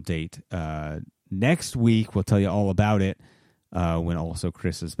official date next week. We'll tell you all about it when also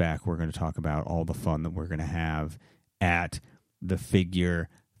Chris is back. We're going to talk about all the fun that we're going to have at the Figure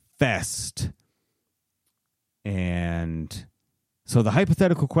Fest. And so the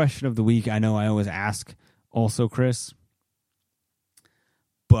hypothetical question of the week, I know I always ask also Chris,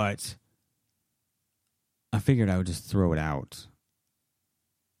 but I figured I would just throw it out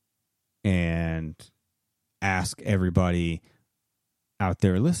and ask everybody out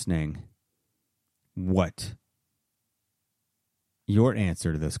there listening what your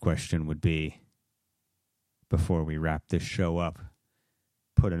answer to this question would be before we wrap this show up.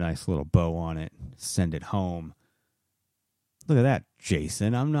 Put a nice little bow on it, send it home. Look at that,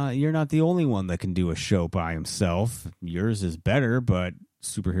 Jason. You're not the only one that can do a show by himself. Yours is better, but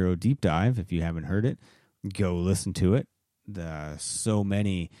Superhero Deep Dive, if you haven't heard it, go listen to it. So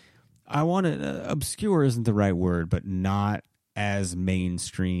many, obscure isn't the right word, but not as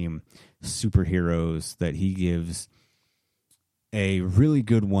mainstream superheroes that he gives a really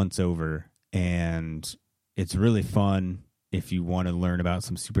good once over, and it's really fun. if you want to learn about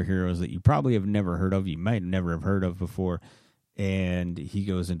some superheroes that you probably have never heard of, you might never have heard of before. And he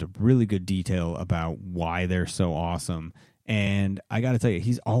goes into really good detail about why they're so awesome. And I got to tell you,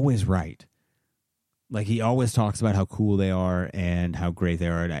 he's always right. Like, he always talks about how cool they are and how great they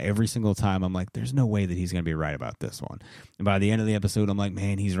are. And every single time, I'm like, there's no way that he's going to be right about this one. And by the end of the episode, I'm like,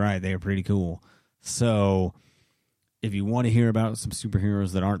 man, he's right. They're pretty cool. So if you want to hear about some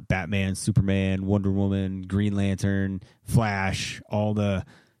superheroes that aren't Batman, Superman, Wonder Woman, Green Lantern, Flash, all the,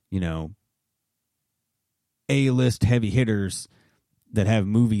 A-list heavy hitters that have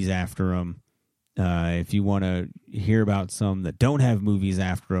movies after them, if you want to hear about some that don't have movies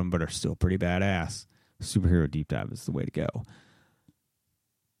after them but are still pretty badass, Superhero Deep Dive is the way to go.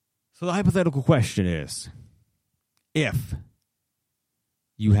 So the hypothetical question is, if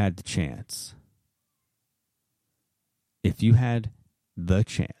you had the chance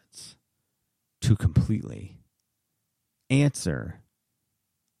to completely answer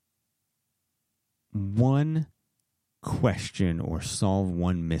one question or solve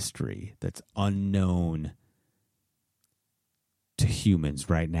one mystery that's unknown to humans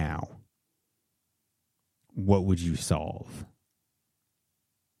right now, what would you solve?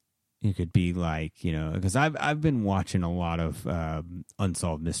 It could be like, because I've been watching a lot of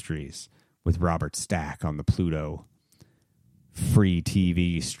Unsolved Mysteries with Robert Stack on the Pluto free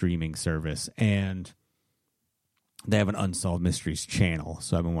TV streaming service, and they have an Unsolved Mysteries channel,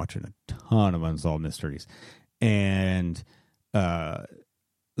 so I've been watching a ton of Unsolved Mysteries. And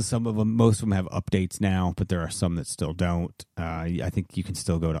some of them, most of them have updates now, but there are some that still don't. I think you can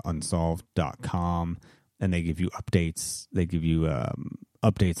still go to unsolved.com, and they give you updates. They give you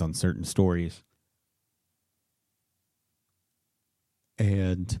updates on certain stories.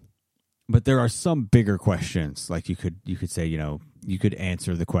 But there are some bigger questions. Like you could say, you could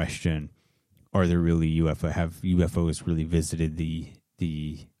answer the question, are there really have UFOs really visited the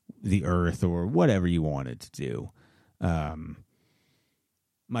Earth, or whatever you wanted to do?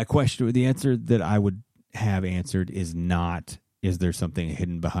 My question, the answer that I would have answered is not, is there something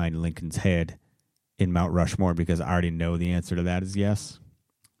hidden behind Lincoln's head in Mount Rushmore? Because I already know the answer to that is yes.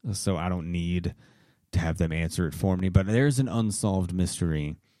 So I don't need to have them answer it for me. But there's an unsolved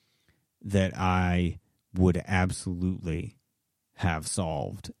mystery that I would absolutely have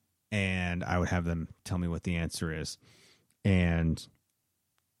solved, and I would have them tell me what the answer is. And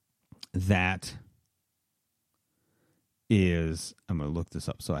that is, I'm going to look this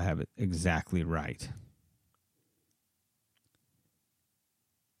up so I have it exactly right.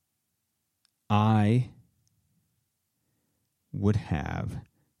 I would have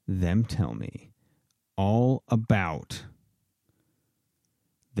them tell me all about,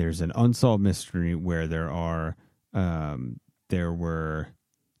 there's an unsolved mystery where there were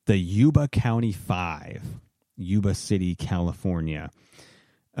the Yuba County Five, Yuba City, California.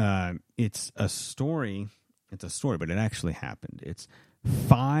 It's a story, but it actually happened. It's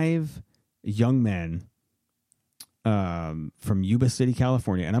 5 young men from Yuba City,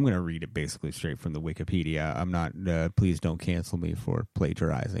 California, and I'm going to read it basically straight from the Wikipedia. I'm not, please don't cancel me for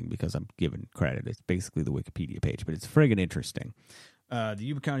plagiarizing because I'm giving credit. It's basically the Wikipedia page, but it's friggin' interesting. The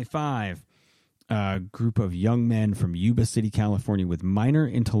Yuba County Five, a group of young men from Yuba City, California with minor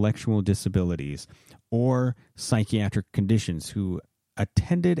intellectual disabilities or psychiatric conditions who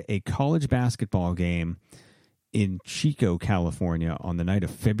attended a college basketball game in Chico, California on the night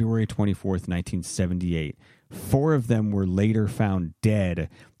of February 24th, 1978. 4 of them were later found dead.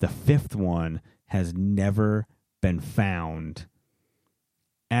 The 5th one has never been found.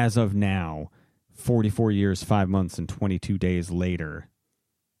 As of now, 44 years, 5 months, and 22 days later.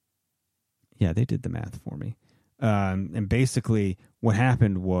 Yeah, they did the math for me. And basically what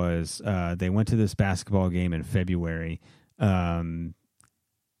happened was they went to this basketball game in February, and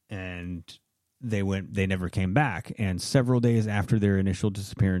they never came back. And several days after their initial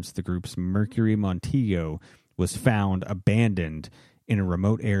disappearance, the group's Mercury Montego was found abandoned in a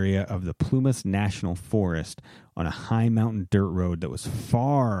remote area of the Plumas National Forest on a high mountain dirt road that was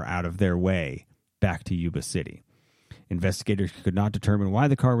far out of their way back to Yuba City. Investigators could not determine why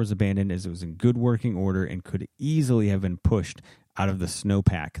the car was abandoned, as it was in good working order and could easily have been pushed out of the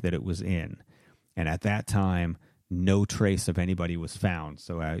snowpack that it was in. And at that time, no trace of anybody was found.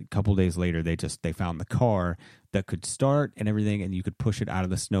 So a couple days later, they found the car that could start and everything, and you could push it out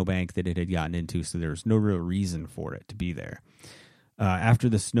of the snowbank that it had gotten into, so there was no real reason for it to be there. After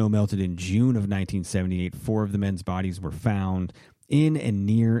the snow melted in June of 1978, 4 of the men's bodies were found in and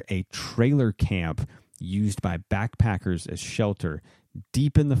near a trailer camp used by backpackers as shelter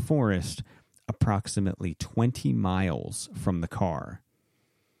deep in the forest, approximately 20 miles from the car.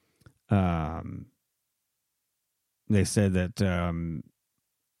 they said that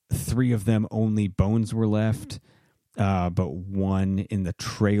 3 of them only bones were left, but one in the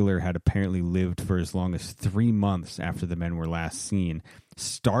trailer had apparently lived for as long as 3 months after the men were last seen,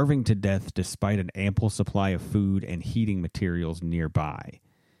 starving to death despite an ample supply of food and heating materials nearby,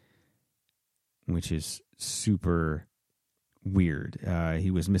 which is super weird.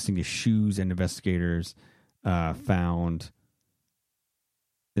 He was missing his shoes, and investigators found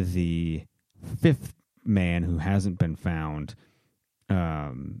the 5th man who hasn't been found,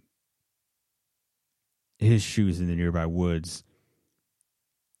 his shoes in the nearby woods,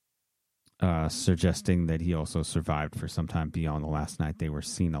 suggesting that he also survived for some time beyond the last night they were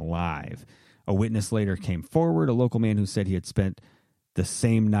seen alive. A witness later came forward, a local man who said he had spent the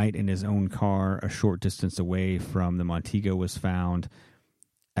same night in his own car a short distance away from the Montego was found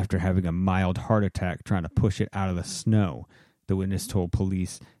after having a mild heart attack trying to push it out of the snow. The witness told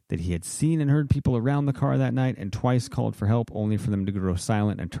police that he had seen and heard people around the car that night and twice called for help, only for them to grow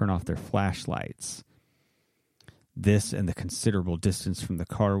silent and turn off their flashlights. This and the considerable distance from the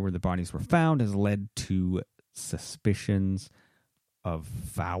car where the bodies were found has led to suspicions of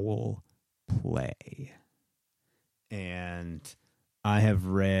foul play. And I have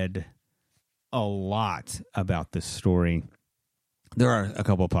read a lot about this story. There are a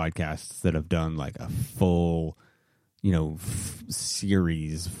couple podcasts that have done like a full,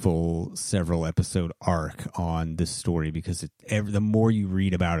 series, full several episode arc on this story, because the more you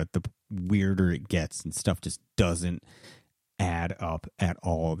read about it, the weirder it gets, and stuff just doesn't add up at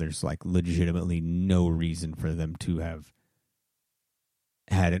all. There's like legitimately no reason for them to have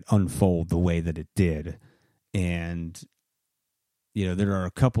had it unfold the way that it did. And there are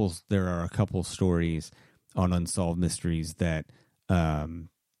a couple stories on Unsolved Mysteries that I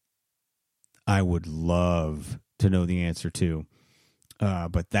would love to know the answer to.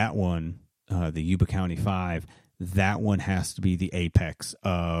 But that one, the Yuba County 5, that one has to be the apex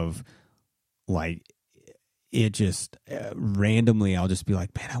of, like, it just randomly, I'll just be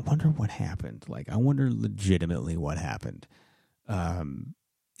like, man, I wonder what happened. Like, I wonder legitimately what happened.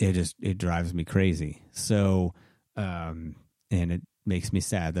 It drives me crazy. So, and it makes me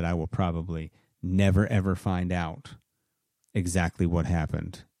sad that I will probably never, ever find out exactly what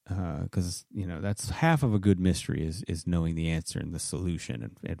happened. Because, that's half of a good mystery is knowing the answer and the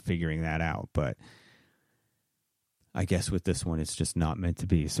solution and figuring that out. But I guess with this one, it's just not meant to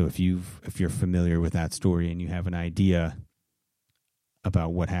be. So if you're familiar with that story and you have an idea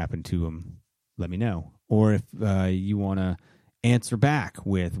about what happened to him, let me know. Or if you want to answer back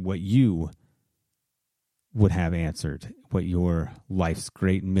with what you would have answered, what your life's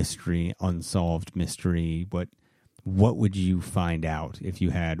great mystery, unsolved mystery, what would you find out if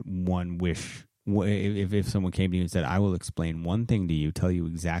you had one wish? If someone came to you and said, I will explain one thing to you, tell you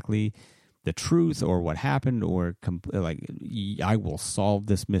exactly the truth or what happened, or I will solve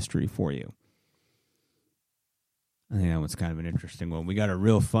this mystery for you. I think that one's kind of an interesting one. We got a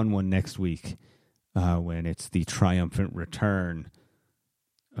real fun one next week when it's the triumphant return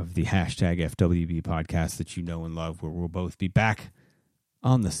of the hashtag FWB podcast that you know and love, where we'll both be back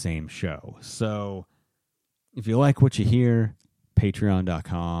on the same show. So if you like what you hear,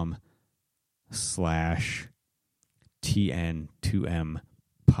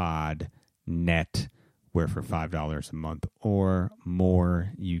 patreon.com/TN2MPodNet, where for $5 a month or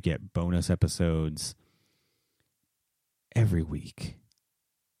more, you get bonus episodes every week.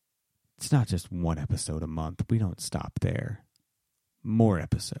 It's not just one episode a month. We don't stop there. More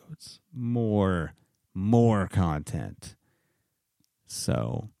episodes, more content.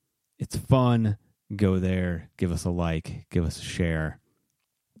 So it's fun. Go there, give us a like, give us a share,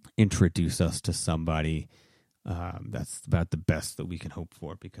 introduce us to somebody. That's about the best that we can hope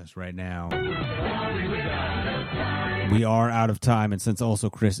for, because right now we are out of time. And since also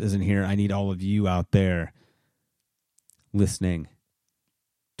Chris isn't here, I need all of you out there listening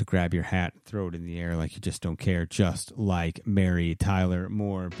to grab your hat and throw it in the air like you just don't care, just like Mary Tyler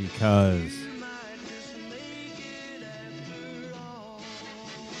Moore, because